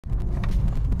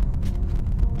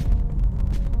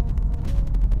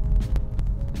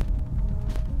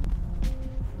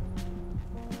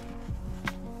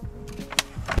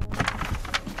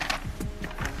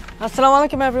আসসালামু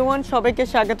আলাইকুম এভরিওয়ান, সবাইকে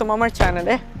স্বাগতম আমার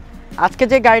চ্যানেলে। আজকে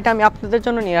যে গাড়িটা আমি আপনাদের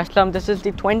জন্য নিয়ে আসলাম, this is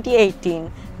the 2018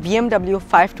 BMW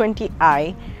 520i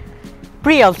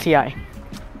pre-LCI।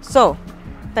 So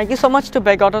thank you so much two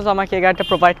beg autos আমাকে এই গাড়িটা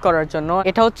প্রোভাইড করার জন্য।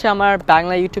 এটা হচ্ছে আমার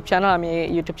বাংলা ইউটিউব চ্যানেল, আমি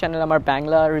ইউটিউব চ্যানেলে আমার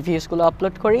বাংলা রিভিউসগুলো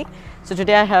আপলোড করি। So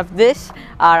today I have this.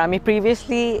 আর আমি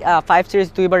প্রিভিয়াসলি 5 সিরিজ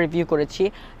দুইবার রিভিউ করেছি।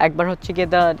 একবার হচ্ছে গিয়ে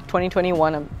দ্য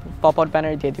 2021 পপ আউট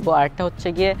ব্যানার দিয়ে দিব, আর একটা হচ্ছে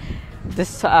গিয়ে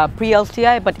this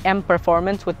pre-LCI but M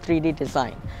performance with 3D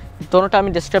design. दोनों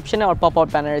আমি description और pop out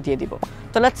banner দিয়ে দিব।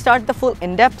 So let's start the full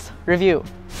in-depth review.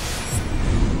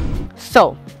 So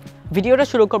ভিডিওটা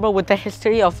শুরু করব with the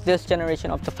history of this generation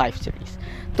of the 5 series.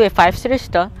 তো এই 5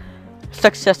 সিরিজটা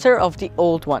successor of the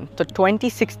old one. তো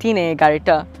 2016 এ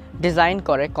গাড়িটা ডিজাইন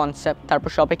করে কনসেপ্ট, তারপর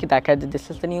সবাইকে দেখায় যে this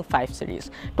is the new 5 series.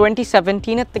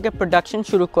 2017 এর থেকে প্রোডাকশন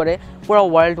শুরু করে পুরো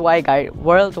ওয়ার্ল্ড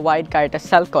ওয়াইড গাড়িটা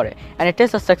সেল করে, and it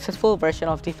is a successful version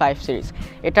of the 5 series.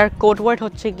 এটার কোড ওয়ার্ড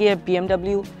হচ্ছে গিয়ে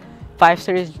BMW 5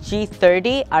 সিরিজ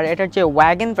G30, আর এটার যে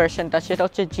ওয়াগন ভার্সনটা সেটা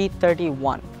হচ্ছে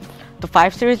G31। তো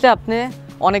 5 সিরিজে আপনি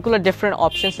অনেকগুলো ডিফারেন্ট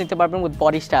অপশনস নিতে পারবেন উইথ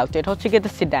বডি স্টাইল। তো এটা হচ্ছে গিয়ে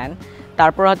দ্য সিডান,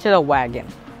 তারপর হচ্ছে the wagon,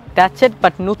 that's it.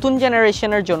 But নতুন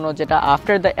জেনারেশনের জন্য যেটা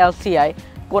আফটার দ্য LCI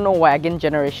কোনো ওয়াগন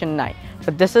জেনারেশন নাই। তো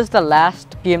this is the last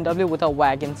BMW with a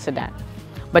wagon sedan.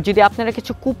 But যদি আপনারা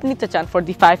কিছু কুপ নিতে চান ফর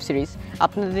দি 5 সিরিজ,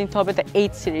 আপনাদের নিতে হবে দ্য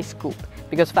 8 সিরিজ কুপ,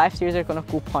 বিকজ 5 সিরিজের কোনো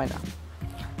কুপ হয় না।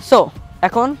 সো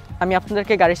এখন আমি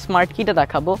আপনাদেরকে গাড়ির স্মার্ট কিটা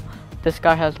দেখাবো। This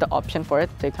car has the option for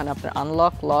it. তো এখানে আপনার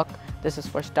unlock, lock, this is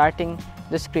for starting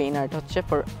the screen, আর এটা হচ্ছে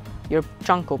ফর ইউর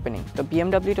ট্রাঙ্ক ওপেনিং। তো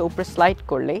BMWটা উপরে স্লাইড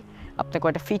করলেই আপনার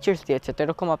কয়েকটা ফিচার্স দিয়েছে। তো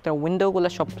এরকম আপনার উইন্ডোগুলো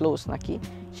সব ক্লোজ নাকি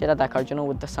সেটা দেখার জন্য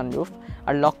with the sunroof,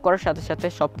 R lock করার সাথে সাথে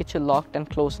সব কিছু লকড অ্যান্ড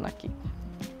ক্লোজ নাকি।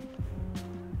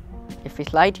 ইফ ইউ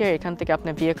স্লাইড হিয়ার, এখান থেকে আপনি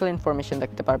ভেহিকল ইনফরমেশন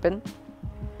দেখতে পারবেন।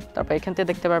 তারপর এখান থেকে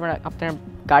দেখতে পারবেন আপনার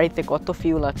গাড়িতে কত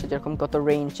ফিউল আছে, যেরকম কত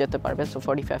রেঞ্জ যেতে পারবে, সো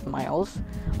 45 মাইলস।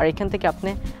 আর এখান থেকে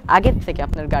আপনি আগের থেকে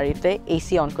আপনার গাড়িতে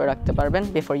এসি অন করে রাখতে পারবেন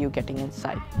বিফোর ইউ গেটিং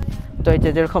ইনসাইড। তো এই যে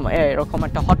যেরকম এরকম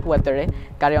একটা হট ওয়েদারে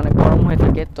গাড়ি অনেক গরম হয়ে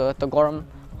থাকে, তো এত গরম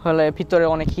হলে ভিতরে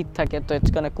অনেক হিট থাকে, তো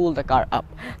it's gonna cool the car up.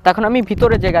 তখন আমি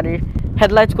ভিতরে যে গাড়ির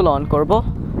হেডলাইটসগুলো অন করব,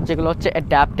 যেগুলো হচ্ছে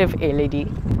অ্যাডাপটিভ LED।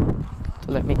 তো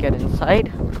let me gate inside.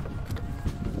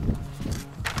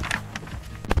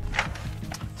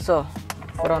 So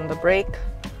put on the brake,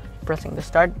 pressing the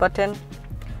start button,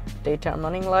 daytime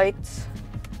running lights,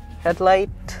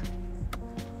 headlight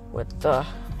with the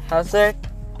hazard,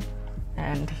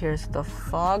 and here's the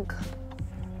fog.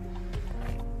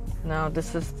 Now this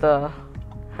is the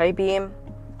high beam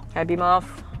off,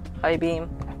 high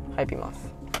beam off.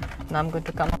 Now I'm going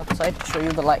to come outside to show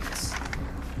you the lights.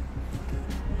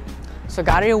 So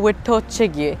গাড়ির width হচ্ছে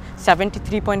গিয়ে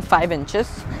 73.5 inches.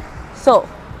 So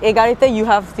এই গাড়িতে you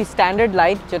have the standard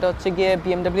light, যেটা হচ্ছে গিয়ে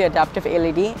BMW adaptive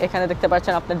LED। এখানে দেখতে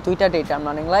পাচ্ছেন আপনার দুইটা day time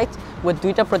running lights with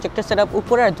দুইটা প্রজেক্টর সেট আপ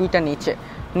উপরে আর দুইটা নিচে।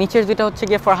 নিচের দুইটা হচ্ছে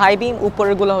গিয়ে ফর হাই বিম,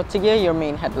 উপরেরগুলো হচ্ছে গিয়ে ইউর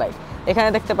মেইন হেডলাইট। এখানে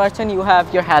দেখতে পাচ্ছেন ইউ হ্যাভ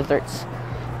ইউর হ্যাজার্ডস।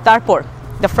 তারপর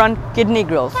the front kidney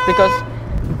Grylls, because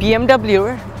BMWর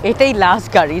এটাই লাস্ট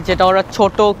গাড়ি যেটা ওরা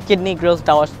ছোট কিডনি গ্রিলস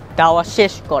দেওয়া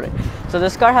শেষ করে। So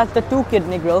this car has the 2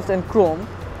 kidney Grylls in Chrome.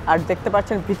 আর দেখতে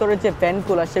পাচ্ছেন ভিতরে যে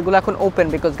ভেন্টগুলো সেগুলো এখন ওপেন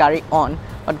বিকজ গাড়ি অন,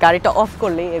 বাট গাড়িটা অফ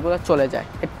করলেই এগুলো চলে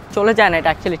যায় না, এটা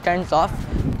অ্যাকচুয়ালি টার্নস অফ।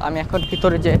 আমি এখন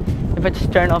ভিতরে যে if I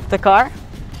just turn off the car,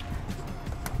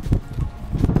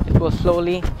 it will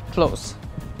slowly close.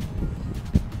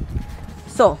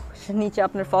 So নিচে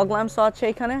আপনার ফগ ল্যাম্পসও আছে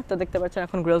এখানে, তো দেখতে পাচ্ছেন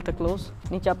এখন গ্রিলটা ক্লোজ।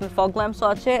 নিচে আপনার ফগ ল্যাম্পসও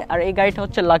আছে। আর এই গাড়িটা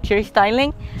হচ্ছে লাক্সারি স্টাইলিং।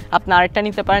 আপনি আরেকটা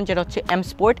নিতে পারেন যেটা হচ্ছে M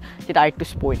Sport, যেটা আরেকটু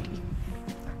স্পোর্টি।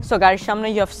 So গাড়ির সামনে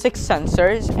you have 6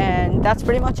 sensors and that's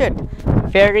pretty much it.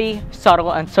 Very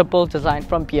subtle and simple design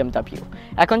from BMW.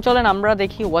 এখন চলেন আমরা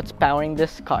দেখি what's powering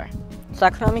this car. So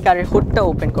এখন আমি গাড়ির হুডটা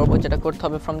ওপেন করব, যেটা করতে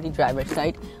হবে from the driver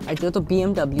side. আর যেহেতু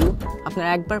BMW আপনার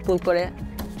একবার পুল করে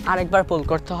আরেকবার পুল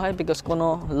করতে হয় বিকজ কোনো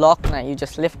লক নাই, you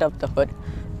just lift up the hood.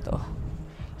 So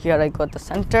here I got the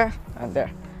center and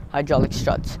there hydraulic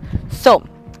struts. So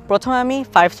প্রথমে আমি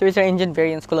 5 সিরিজের ইঞ্জিন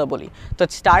ভেরিয়েন্টসগুলো বলি। তো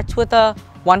it starts with a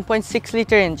 1.6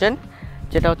 litre engine,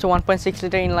 যেটা হচ্ছে 1.6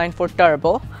 লিটার ইনলাইন 4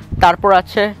 টার্বো। তারপর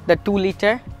আছে দ্য 2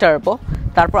 লিটার টার্বো,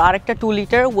 তারপর আরেকটা 2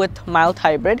 লিটার উইথ মাইল্ড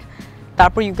হাইব্রিড,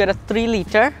 তারপর ইউ গেট আ 3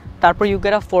 লিটার, তারপর you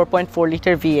get a 4.4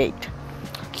 litre V8.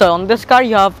 So on this car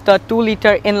you have the 2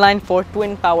 liter inline 4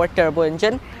 twin power turbo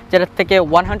engine, যেটা থেকে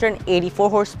 184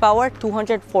 horsepower,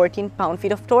 214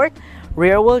 pound-feet of torque,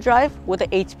 rear wheel drive with a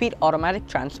 8-speed automatic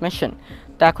transmission.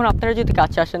 তো এখন আপনারা যদি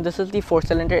কাছে আসেন, this is the 4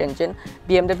 cylinder engine.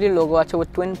 BMW logo আছে with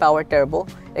twin power turbo.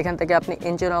 এখান থেকে আপনি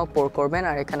ইঞ্জিন অয়েল পোর করবেন,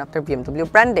 আর এখানে আপনার BMW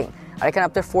ব্র্যান্ডিং, আর এখানে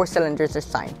আপনার 4 সিলিন্ডার্সের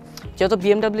সাইন। যেহেতু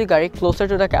BMW গাড়ি closer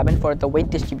to the cabin for the weight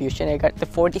distribution, এই গাড়িতে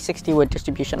 40-60 weight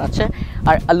distribution আছে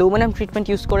আর অ্যালুমিনিয়াম ট্রিটমেন্ট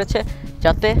ইউজ করেছে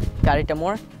যাতে গাড়িটা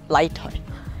more light হয়।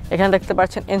 এখানে দেখতে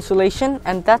পাচ্ছেন insulation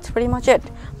and that's pretty much it,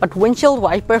 but windshield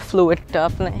wiper fluidটা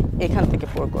আপনি এখান থেকে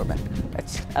pour করবেন,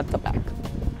 that's at the back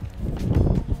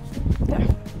there.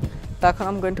 এখন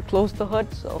I'm going to close the hood,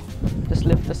 so just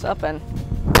lift this up and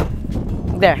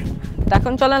there.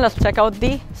 এখন চলেন let's check out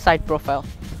the side profile.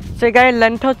 So এই গাড়ির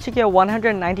length হচ্ছে কি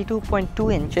 192.2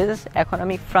 inches। এখন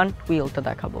আমি ফ্রন্ট হুইলটা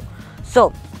দেখাবো। So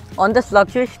on this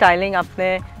luxury styling আপনি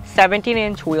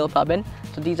 17-inch wheel পাবেন।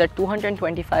 So these are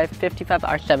 225, 55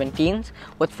 R17s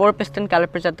with 4 piston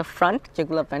calipers at the front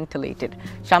যেগুলো ventilated।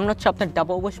 সামনে হচ্ছে আপনার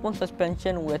double wishbone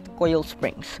suspension with coil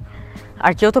springs।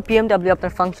 আর যেহেতু BMW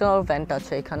আপনার functional vent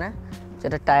আছে এখানে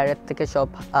যেটা টায়ারের থেকে সব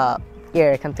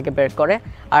এয়ার এখান থেকে বের করে,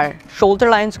 আর shoulder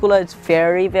linesগুলো is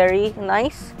very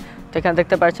nice। তো এখানে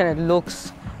দেখতে পাচ্ছেন it looks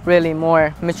really more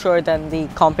mature than the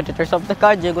competitors of the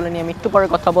car, যেগুলো নিয়ে আমি একটু পরে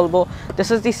কথা বলবো। This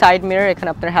is the side mirror, এখানে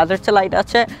আপনার hazard light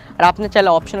আছে আর আপনি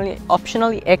চাইলে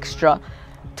optionally extra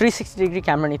 360-degree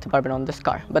camera নিতে পারবেন on this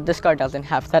car, but this car doesn't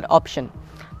have that option.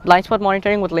 Blind spot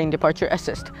monitoring with lane departure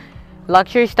assist.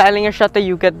 Luxury styling এর সাথে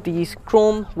you get these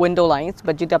chrome window lines,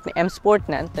 but যদি আপনি M Sport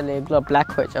নেন তাহলে এগুলো black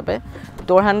হয়ে যাবে।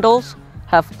 Door handles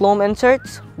have chrome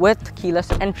inserts with keyless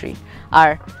entry।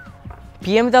 R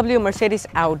BMW, Mercedes,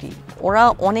 Audi ওরা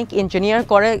অনেক ইঞ্জিনিয়ার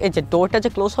করে এই যে ডোরটা যে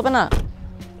ক্লোজ হবে না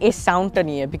এই সাউন্ডটা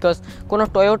নিয়ে, বিকজ কোনো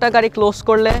টয়োটা গাড়ি ক্লোজ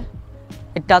করলে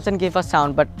it doesn't give a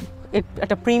sound, but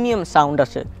একটা প্রিমিয়াম সাউন্ড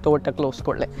আসে ডোরটা ক্লোজ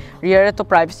করলে। রিয়ারে তো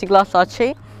প্রাইভেসি গ্লাস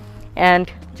আছেই। অ্যান্ড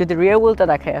যদি রিয়ার হুইলটা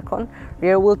দেখায়, এখন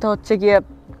রিয়ার হুইলটা হচ্ছে গিয়ে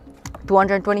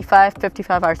 225,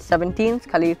 55 আর 17s,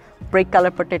 খালি ব্রেক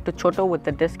ক্যালিপারটা একটু ছোট with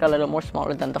the disc a little more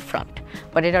smaller than the front,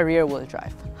 but এটা rear wheel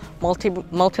drive,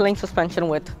 multi-link suspension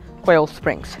with coil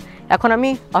springs। এখন আমি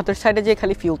আদার সাইডে যে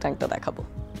খালি ফিউল ট্যাঙ্কটা দেখাবো।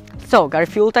 সো গাড়ির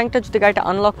ফিউল ট্যাঙ্কটা যদি গাড়িটা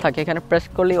আনলক থাকে এখানে প্রেস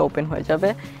করলেই ওপেন হয়ে যাবে,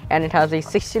 অ্যান্ড ইট হ্যাজ এই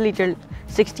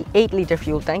 68 লিটার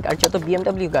ফিউল ট্যাঙ্ক। আর যত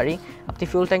BMW গাড়ি আপনি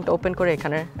ফিউল ট্যাঙ্কটা ওপেন করে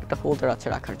এখানে একটা হোল্ডার আছে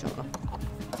রাখার জন্য।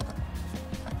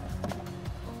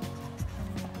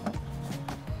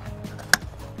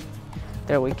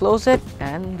 There we close it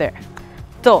and there.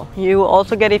 So you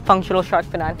also get a functional shark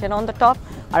fin antenna on the top.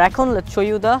 আর এখন let's show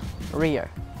you the rear.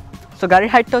 So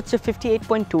গাড়ির হাইটটা হচ্ছে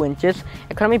 58.2 inches।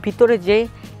 এখন আমি ভিতরে যে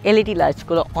LED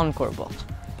লাইটসগুলো অন করব।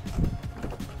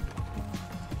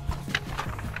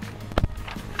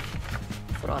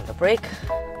 Put on the brake,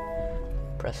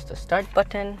 press the start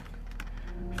button,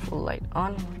 full light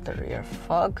on with the rear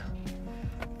fog,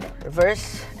 reverse,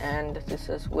 and this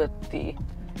is with the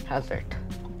hazard.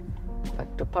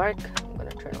 Back to park, I'm going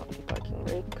to turn on the parking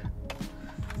brake,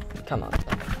 come on.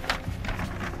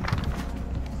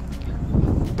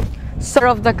 Center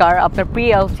of the car, after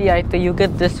pre-LCI, you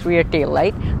get this rear tail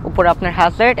light, upor apnar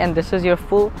hazard, and this is your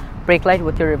full brake light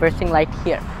with your reversing light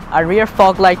here. Our rear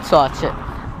fog light so ache,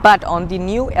 but on the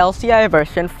new LCI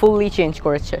version, fully change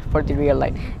koreche for the rear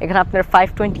light. Ekhane apnar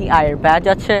 520i badge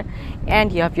ache, and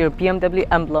you have your BMW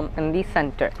emblem in the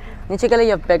center. Niche gele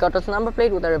you have Big Auto's number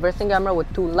plate with a reversing camera with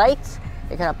 2 lights.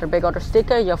 Ekhane apnar Big Auto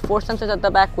sticker, you have 4 sensors at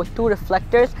the back with 2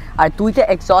 reflectors, আর 2টা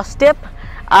exhaust tip।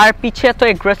 আর পিছে তো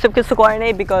aggressive কিছু করে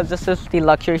নেই because this is the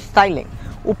luxury styling.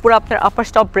 উপরে আপনার আপার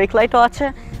stop break লাইটও আছে।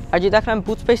 আর যদি দেখেন আমি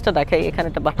বুট স্পেসটা দেখাই, এখানে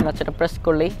একটা বাটন আছে, এটা প্রেস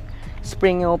করলেই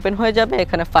স্প্রিংয়ে ওপেন হয়ে যাবে।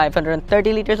 এখানে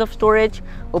 530 লিটার্স অফ স্টোরেজ।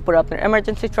 উপরে আপনার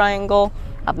এমার্জেন্সি ট্রায়াঙ্গল,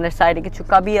 আপনার সাইডে কিছু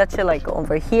কাবি আছে লাইক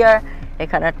ওভার হিয়ার।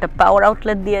 এখানে একটা পাওয়ার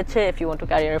আউটলেট দিয়েছে if you want to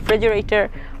carry a refrigerator.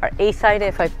 আর এই সাইডে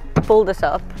if I pool this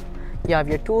up you have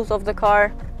your tools of the car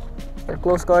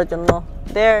close করার জন্য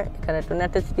দেয়ার। এখানে একটু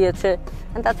নেটেজ দিয়েছে,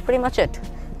 and that's pretty much it.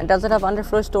 And does it have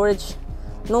underfloor storage?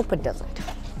 Nope, it doesn't.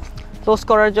 Close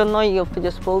করার জন্য you have to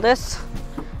just pull this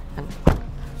and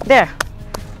there.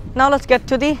 Now let's get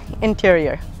to the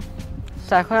interior.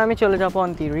 So এখন আমি চলে যাব on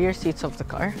the rear seats of the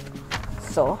car.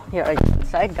 So here I go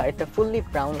inside. গাড়িতে fully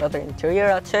brown leather interior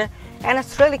আছে, and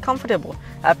it's really comfortable.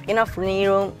 I have enough knee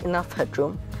room, enough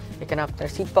headroom. এখানে আপনার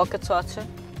seat pockets আছে।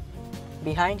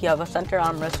 Behind you have a center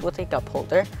armrest with a cup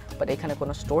holder, but এখানে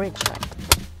কোনো storage নাই।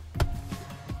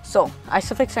 So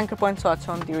Isofix anchor points are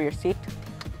on the rear seat,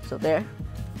 so there.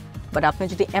 But আপনি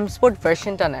যদি M Sport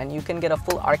versionটা নেন, you can get a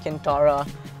full Alcantara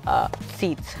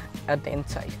seats at the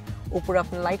inside. উপরে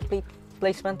আপনি light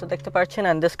placement তো দেখতে পাচ্ছেন,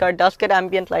 and this car does get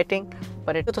ambient lighting,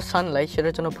 but এটা তো sunlight,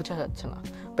 সেটার জন্য বোঝা যাচ্ছে না।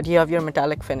 But you have your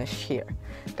metallic finish here.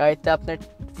 গাড়িতে আপনার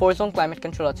 4-zone climate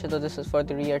control আছে, so this is for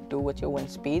the rear too with your wind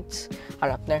speeds. আর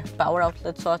আপনার power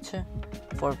outlets আছে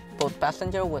for both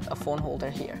passenger with a phone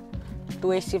holder here.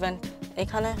 2 AC vent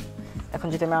এখানে। এখন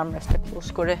যদি আমি আর্মরেস্টটা close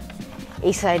করে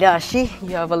এই সাইডে আসি,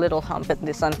 you have a little hump in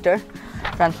the center,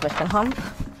 transmission hump.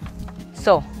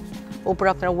 So উপরে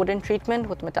আপনার wooden treatment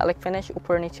with metallic finish,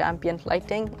 উপরে নিচে ambient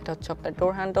lighting, এটা হচ্ছে আপনার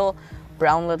door handle,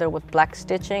 brown leather with black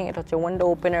stitching, এটা হচ্ছে window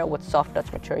opener with soft touch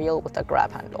material with a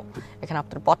grab handle. এখানে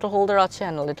আপনার bottle holder আছে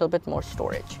and a little bit more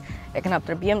storage. এখানে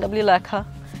আপনার BMW লেখা,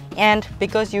 and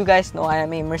because you guys know I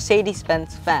am a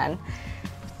Mercedes-Benz fan,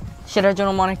 সেটার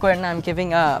জন্য মনে করেন না I'm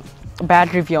giving a bad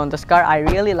review on this car. I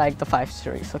really like the 5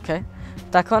 Series, okay?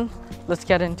 এখন let's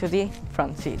get into the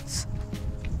front seats.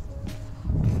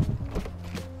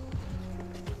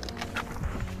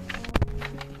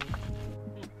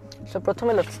 So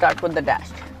প্রথমে let's start with the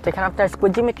dash. তো এখানে আপনার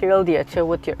squidgy material দিয়েছে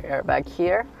with your airbag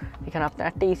here. এখানে আপনার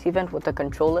একটা AC vent with a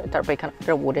controller. তারপর এখানে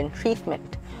আপনার wooden treatment,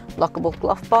 lockable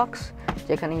glove box.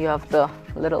 যেখানে you have the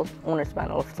little owner's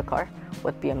manual of the car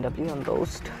with BMW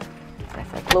embossed. And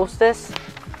if I close this,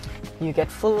 you get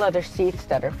full leather seats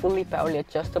that are fully powerly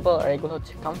adjustable, or egulo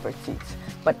hocche comfort seats.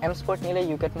 But M Sport nile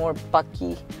you get more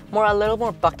bucky, a little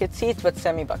more bucket seats, but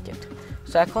semi-bucket.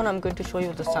 So এখন I'm going to show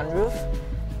you the sunroof.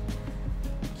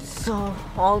 So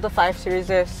all the 5 Series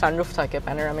sunroof থাকে,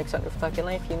 panoramic sunroof থাকে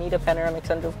না. If you need a panoramic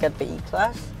sunroof, get the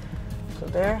E-Class. So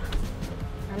there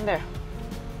and there.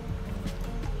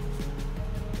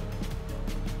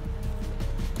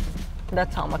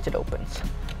 That's how much it opens.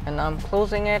 And now I'm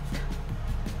closing it.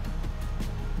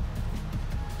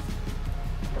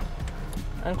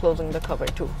 And closing the cover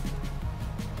too.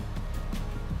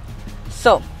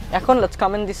 So এখন let's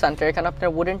come in the center. এখানে আপনার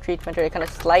wooden treatment এর এখানে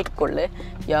slide করলে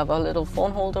you have a little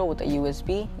phone holder with a USB,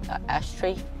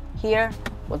 ashtray here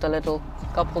with a little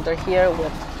cup holder here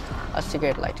with a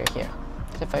cigarette lighter here.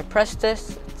 So if I press this,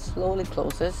 it slowly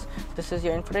closes. This is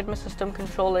your infotainment system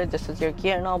controller. This is your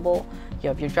gear knob. You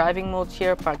have your driving modes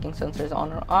here, parking sensors on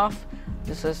or off.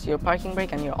 This is your parking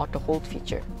brake and your auto hold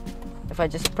feature. If I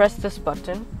just press this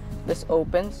button, this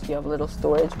opens. You have a little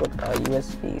storage with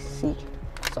USB-C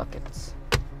sockets.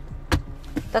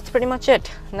 That's pretty much it.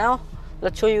 Now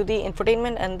let's show you the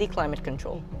infotainment and the climate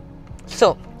control. So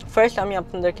first আমি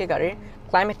আপনাদেরকে গাড়ির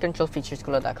climate control features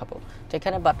গুলো দেখাবো। তো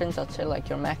এখানে buttons আছে like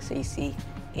your max AC,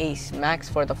 ACE, max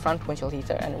for the front windshield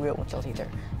heater and rear windshield heater.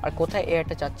 আর কোথায়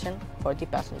airটা চাচ্ছেন for the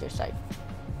passenger side.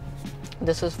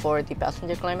 This is for the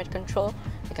passenger climate control.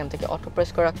 এখান থেকে auto press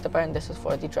করে রাখতে পারেন. This is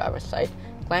for the driver side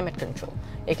climate control.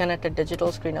 এখানে একটা digital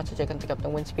screen আছে যেখান থেকে আপনি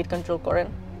wind speed control করেন,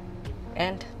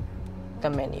 and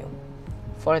the menu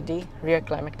for the rear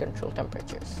climate control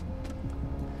temperatures.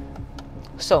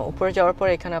 So উপরে যাওয়ার পর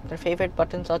এখানে আপনার favorite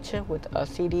buttons আছে with a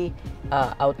CD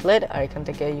outlet, আর এখান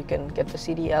থেকে you can get the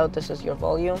CD out. This is your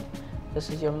volume, this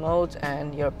is your modes and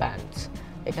your bands.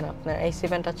 এখানে আপনার AC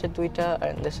vent আছে দুইটা,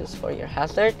 and this is for your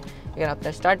hazard. এখানে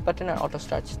আপনার start button আর auto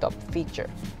start stop feature.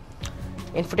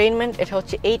 Infotainment, এটা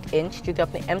হচ্ছে 8 inch. যদি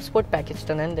আপনি M Sport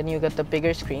প্যাকেজটা নেন, then you get the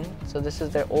bigger screen. So this is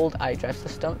their old iDrive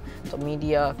system. So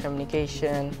media,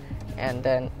 communication, and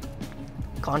then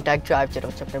contact drive, যেটা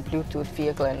হচ্ছে আপনার Bluetooth,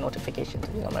 vehicle and notifications.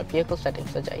 যদি আমরা vehicle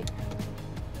settings এ যাই,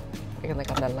 এখান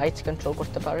থেকে আপনার lights control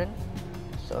করতে পারেন.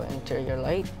 So interior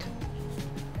light.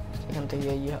 এখান থেকে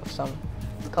you have some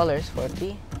colors for the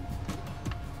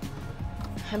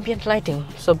ambient lighting.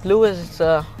 So blue is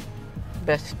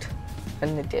best in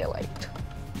the daylight.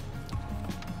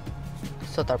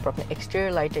 So তারপর আপনি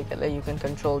exterior light এ গেলে you can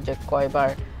control যে কয়বার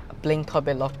blink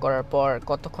হবে লক করার পর,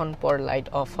 কতক্ষণ পর লাইট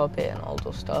অফ হবে and all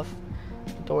those stuff.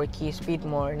 Door key, speed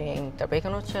warning. তারপর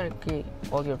এখানে হচ্ছে আর কি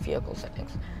all your vehicle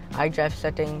settings, iDrive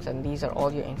settings, and these are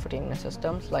all your infotainment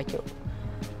systems like your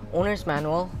owner's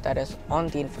manual that is on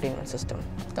the infotainment system,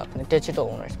 the digital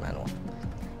owner's manual.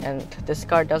 And this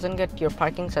car doesn't get your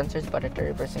parking sensors but a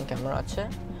reversing camera আছে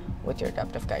with your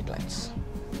adaptive guidelines.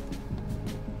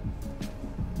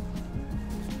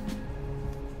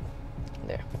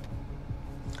 There.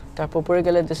 তারপর উপরে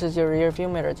গেলে this is your rear view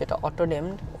mirror যেটা auto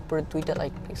dimmed. উপরে দুইটা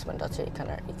light placement আছে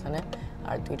এখানে আর এখানে,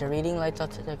 আর দুইটা রিডিং লাইটস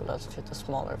আছে যেগুলো আছে the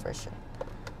smaller version.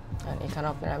 And এখানে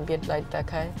আপনার ambient light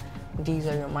দেখায়. These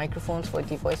are your microphones for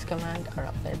the voice command, আর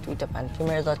আপনার দুইটা pantry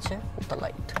mirrors আছে with the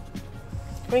light.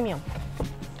 Premium.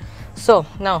 So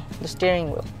now the steering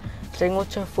wheel. Steering wheel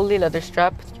is fully leather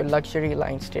strap, your luxury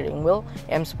line steering wheel.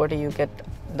 M Sport you get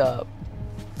the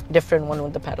different one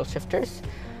with the paddle shifters.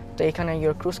 So এখানে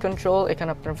your cruise control, এখানে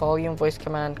আপনার volume, voice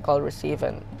command, call receive,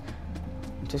 and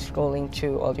to scrolling to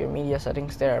all your media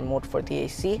settings. There are mode for the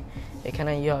AC.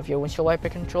 এখানে you have your windshield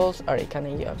wiper controls, আর এখানে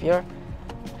you have your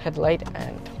headlight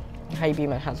and high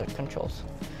beam and hazard controls.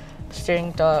 Steering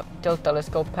tilt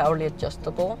telescope, powerly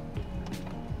adjustable.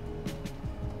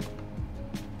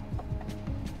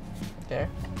 There.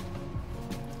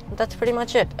 That's pretty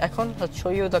much it. এখন let's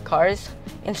show you the car's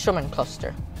instrument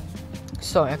cluster.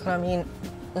 So এখন আমি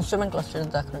instrument cluster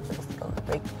দেখানোর জন্য foot on the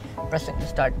brake, pressing the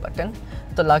start button.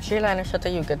 তো luxury লাইনের সাথে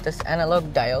you get this analog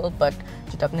dial, but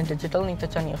যদি আপনি digital নিতে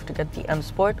চান you have to get the M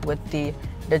Sport with the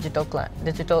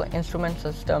digital instrument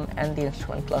system and the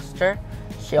instrument cluster.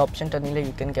 সেই অপশনটা নিলে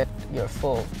you can get your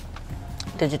full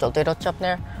digital. তো এটা হচ্ছে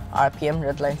আপনার RPM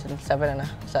red lines in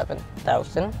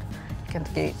 7,500. এখান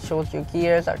থেকে shows you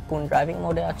gears আর কোন ড্রাইভিং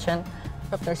মোডে আছেন।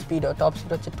 আপনার স্পিড টপ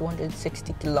স্পিড হচ্ছে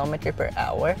 260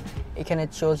 km/h. এখানে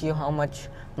it shows you how much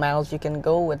miles you can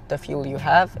go with the fuel you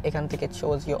have. এখান থেকে it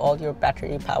shows you all your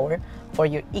battery power for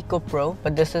your Eco Pro,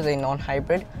 but this is a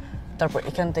non-hybrid. তারপর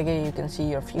এখান থেকে you can see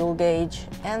your fuel gauge,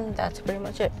 and that's pretty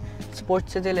much it.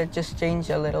 Sports দিলে just change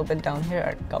a little bit down here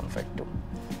at comfort too.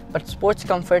 But sports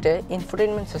comfort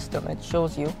infotainment system, it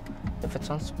shows you if it's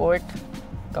on sport,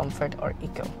 comfort or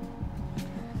eco.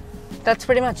 That's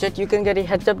pretty much it. You can get a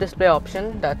heads-up display option.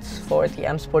 That's for the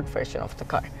M Sport version of the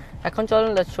car. এখন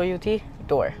চলুন, let's show you the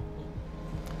door.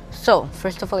 So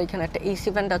first of all, এখানে একটা AC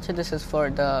vent আছে. This is for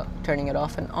the turning it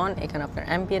off and on. এখানে আপনার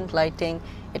ambient lighting.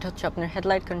 এটা হচ্ছে আপনার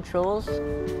headlight controls.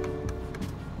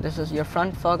 This is your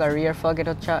front fog or rear fog.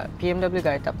 এটা হচ্ছে BMW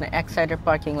গাড়িতে আপনি এক সাইডের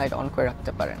parking light on করে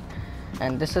রাখতে পারেন.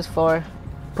 And this is for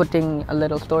putting a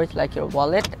little storage like your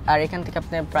wallet. আর এখান থেকে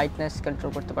আপনি brightness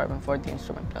control করতে পারবেন for the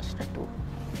instrument cluster too.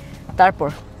 তারপর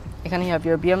এখানে you have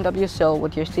your BMW sill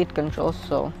with your seat controls,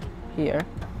 so here.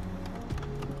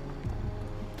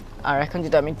 আর এখন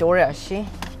যদি আমি ডোরে আসি,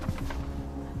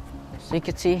 so you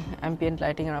can see ambient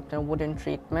lighting and আপনার wooden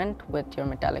treatment with your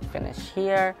metallic finish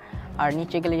here. আর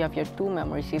নিচে গেলে you have your 2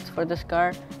 memory seats for this car,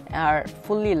 are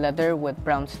fully leather with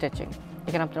brown stitching.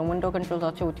 এখানে আপনার window controls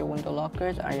আছে with your window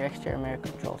lockers and your exterior mirror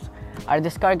controls. R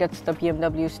this car gets the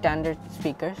BMW standard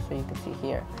speakers, so you can see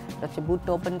here. That's your boot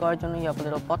to open করার জন্য, you have a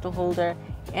little bottle holder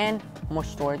and more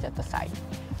storage at the side.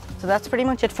 So that's pretty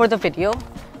much it for the video.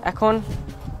 এখন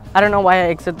I don't know why I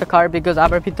exit the car because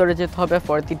আবার ভিতরে যেতে হবে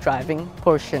for the driving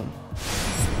portion.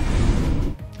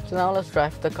 So now let's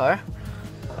drive the car.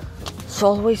 So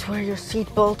always wear your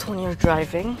seatbelt when you're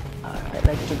driving. I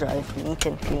like to drive neat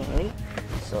and cleanly.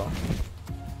 So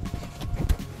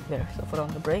there, so put on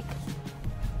the brake,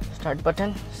 start button,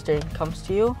 steering comes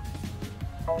to you,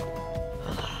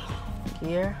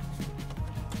 gear,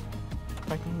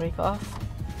 parking brake off,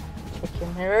 check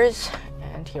your mirrors,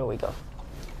 and here we go.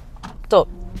 তো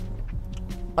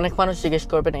অনেক মানুষ জিজ্ঞেস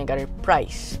করবেন এই গাড়ির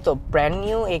price. তো brand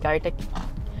new এই গাড়িটা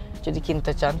যদি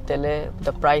কিনতে চান তাহলে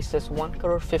the price is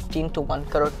 1,15 to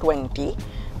 1,20,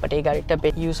 but এই গাড়িটা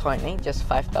ইউজ হয়নি, জাস্ট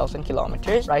 5,000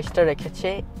 কিলোমিটার। প্রাইসটা রেখেছে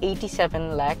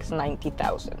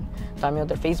 87,90,000। তো আমি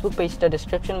ওদের ফেসবুক পেজটা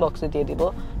ডিসক্রিপশন বক্সে দিয়ে দিব,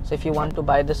 so if you want to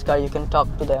by this car you can talk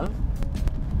to them.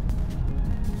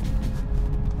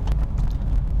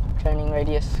 Turning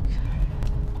radius,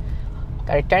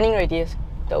 গাড়ির টার্নিং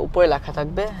রেডিয়াসটা উপরে লেখা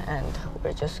থাকবে, and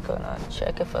we're just gonna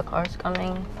check if a car is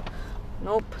coming.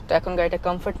 Nope. তো এখন গাড়িটা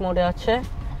কমফর্ট মোডে আছে,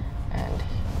 and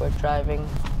we're driving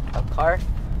a car.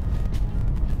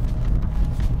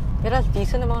 It has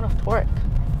decent amount of torque.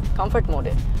 Comfort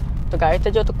mode. The গাড়িতে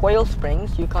যত coil springs,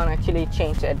 you can't actually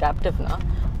change the adaptive না,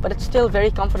 but it's still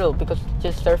very comfortable because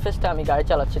just surface টা আমি গাড়ি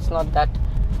চালাচ্ছি, it's not that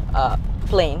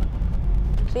plain.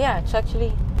 So yeah, it's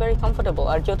actually very comfortable.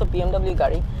 আর যত BMW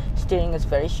গাড়ি, steering is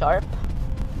very sharp,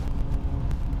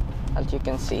 as you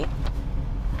can see.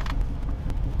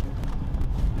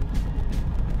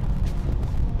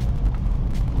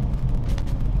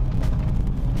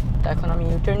 এখন আমি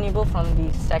U-turn নিব from the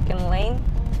second lane,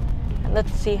 and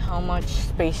let's see how much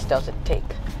space does it take.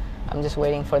 I'm just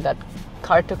waiting for that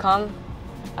car to come.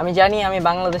 আমি জানি আমি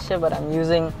বাংলাদেশে, but I'm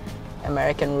using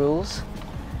American rules.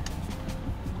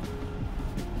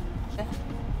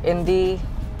 In the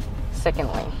second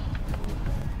lane.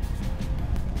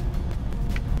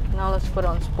 Now let's put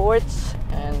on sports,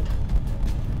 and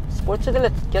sports it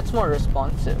gets more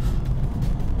responsive.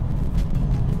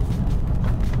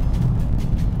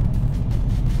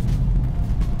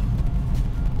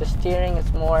 The steering is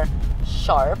more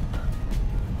sharp,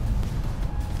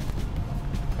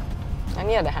 and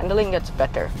yeah, the handling gets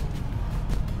better.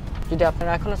 যদি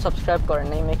আপনারা এখনো subscribe করেন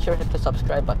নাই, make sure hit the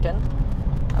subscribe button.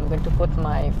 I'm going to put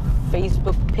my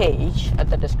Facebook page at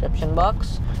the description box.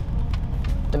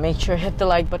 To make sure hit the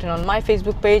like button on my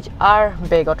Facebook page, our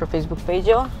Big Otter Facebook page.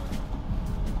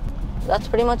 That's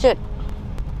pretty much it.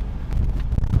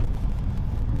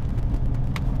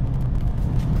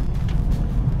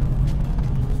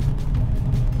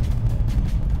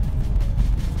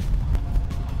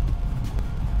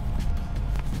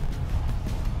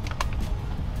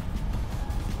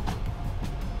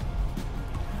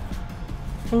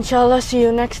 Inshallah, see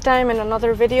you next time in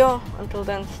another video. Until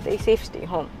then, stay safe, stay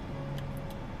home.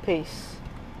 Peace.